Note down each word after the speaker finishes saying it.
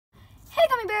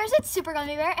Gummy Bears, it's Super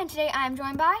Gummy Bear, and today I'm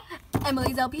joined by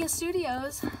Emily's LPS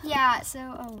Studios. Yeah, so,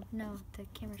 oh no, the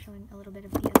camera's showing a little bit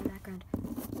of the other background.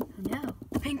 Oh no.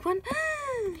 The pink one?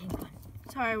 Pink one.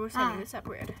 Sorry, we're setting this up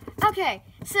weird. Okay,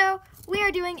 so we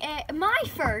are doing my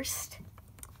first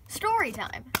story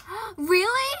time.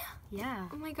 Really? Yeah.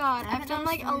 Oh my god, haven't I've done done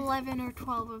like stories. 11 or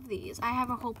 12 of these. I have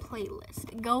a whole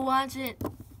playlist. Go watch it.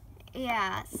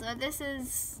 Yeah, so this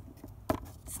is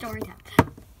story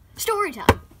time. Story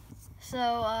time.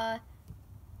 So,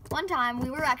 one time we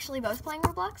were actually both playing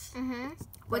Roblox. Mm-hmm.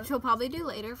 Which we'll probably do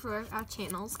later for our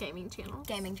channels, gaming channels.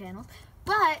 Gaming channels.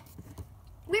 But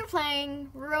we were playing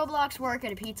Roblox Work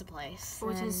at a Pizza Place.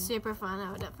 Which and- is super fun.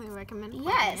 I would definitely recommend playing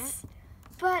Yes.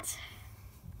 But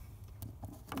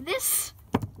this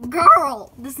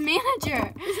girl, it. This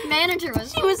manager. this manager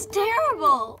was She was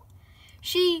terrible.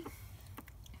 she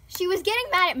was getting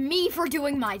mad at me for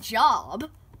doing my job.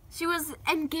 She was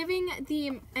giving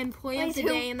the employee of Wait, the who-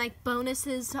 day and like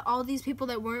bonuses to all these people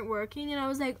that weren't working, and I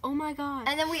was like, oh my god.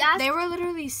 And then we asked They were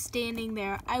literally standing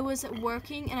there. I was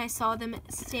working and I saw them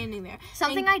standing there.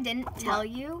 something And- I didn't tell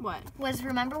you What? was,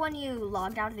 remember when you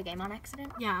logged out of the game on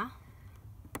accident? Yeah.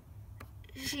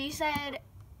 She said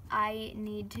I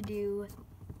need to do,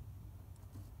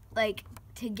 like,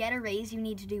 to get a raise you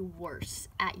need to do worse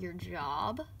at your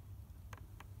job.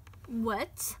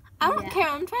 What? I don't Yeah. care.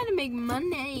 I'm trying to make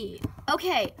money.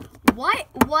 Okay, what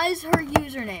was her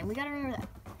username? We gotta remember that.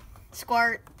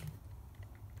 Squirt.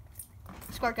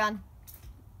 Squirt gun.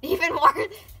 Even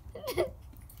worse.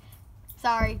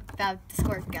 Sorry about the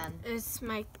squirt gun. It's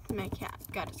my cat.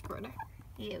 Got a squirter.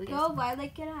 Yeah, we Go, got.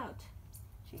 Violet, get out.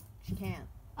 She can't.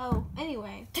 Oh,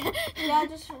 anyway. Yeah,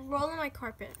 just roll on my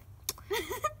carpet.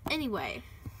 Anyway.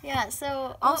 Yeah.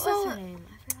 So Also, what was her name?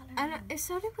 I forgot her And name. it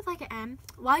started with like an M.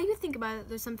 While you think about it,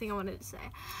 there's something I wanted to say.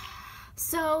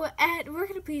 So at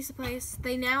Work at a Pizza Place,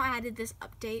 they now added this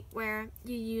update where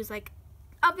you use like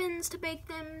ovens to bake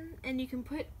them, and you can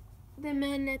put them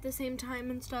in at the same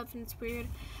time and stuff, and it's weird.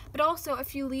 But also,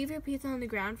 if you leave your pizza on the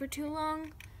ground for too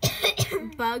long,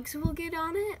 bugs will get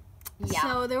on it. Yeah.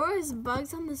 So there was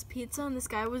bugs on this pizza, and this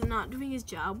guy was not doing his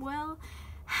job well.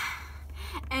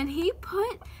 And he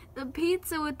put the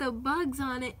pizza with the bugs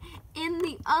on it in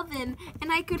the oven,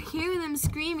 and I could hear them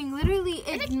screaming. Literally,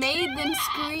 it made them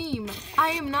scream. I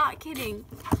am not kidding.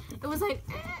 It was like,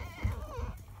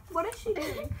 what is she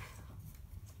doing?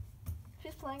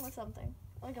 She's playing with something,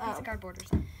 like a Oh. piece of cardboard or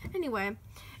something. Anyway,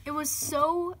 it was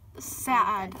so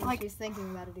sad. Like, she's thinking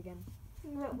about it again.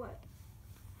 what?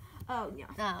 Oh, yeah.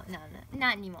 No,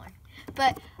 not anymore.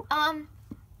 But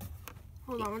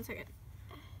Hold on 1 second.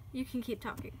 You can keep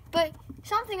talking. But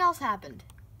something else happened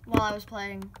while I was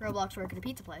playing Roblox Work at a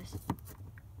Pizza Place.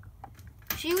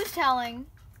 She was telling...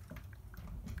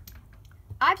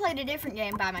 I played a different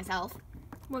game by myself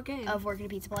What game? of Work at a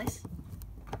Pizza Place.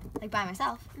 Like, by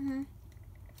myself. Mm-hmm.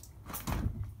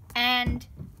 And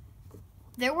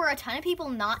there were a ton of people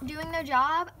not doing their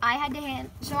job. I had to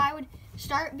so I would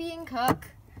start being cook.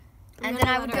 And then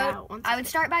I would I would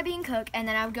start by being cook, and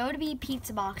then I would go to be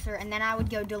pizza boxer, and then I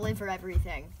would go deliver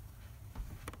everything.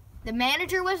 The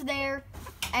manager was there,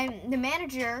 and the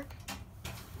manager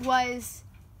was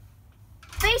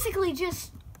basically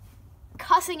just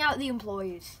cussing out the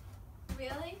employees.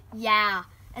 Really? Yeah,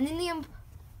 and then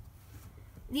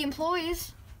the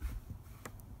employees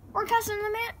were cussing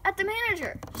at the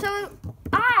manager. So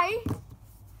I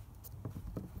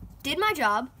did my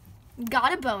job,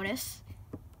 got a bonus.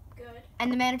 Good.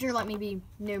 And the manager let me be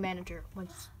new manager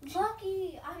once.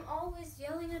 Lucky, I'm always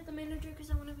yelling at the manager because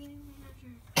I want to be new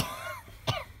manager.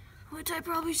 Which I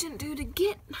probably shouldn't do to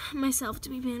get myself to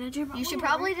be manager. But You should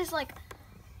whatever. probably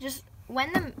just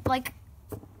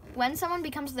when someone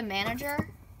becomes the manager,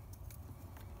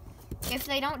 if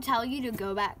they don't tell you to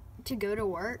go to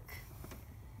work,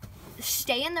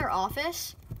 stay in their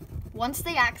office. Once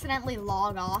they accidentally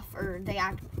log off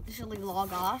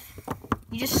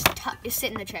you just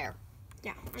sit in the chair.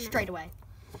 Yeah. I know. Straight away.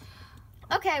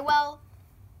 Okay, well,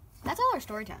 that's all our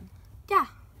story time. Yeah.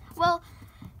 Well,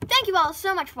 thank you all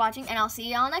so much for watching, and I'll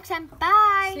see y'all next time.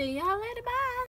 Bye! See y'all later. Bye.